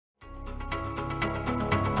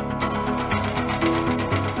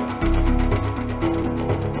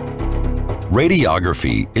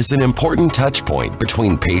Radiography is an important touchpoint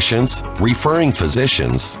between patients, referring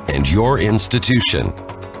physicians, and your institution.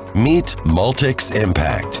 Meet MULTIX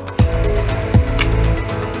Impact,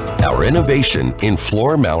 our innovation in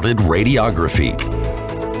floor-mounted radiography.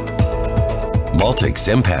 MULTIX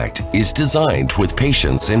Impact is designed with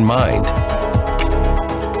patients in mind.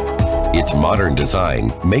 Its modern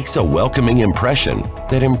design makes a welcoming impression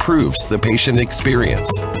that improves the patient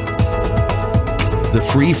experience. The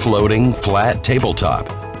free-floating, flat tabletop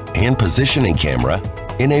and positioning camera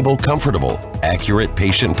enable comfortable, accurate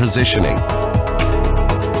patient positioning.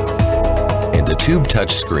 And the tube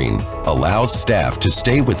touchscreen allows staff to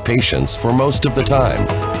stay with patients for most of the time.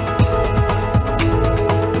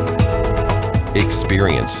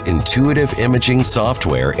 Experience intuitive imaging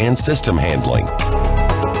software and system handling,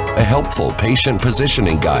 a helpful patient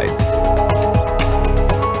positioning guide,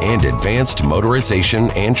 and advanced motorization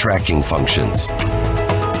and tracking functions.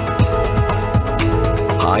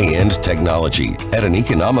 High-end technology at an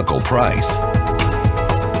economical price.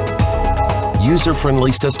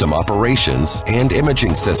 User-friendly system operations and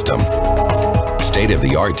imaging system.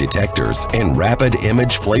 State-of-the-art detectors and rapid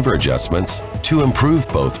image flavor adjustments to improve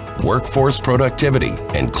both workforce productivity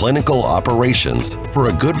and clinical operations for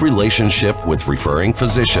a good relationship with referring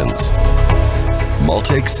physicians.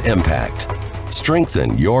 MULTIX Impact.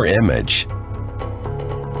 Strengthen your image.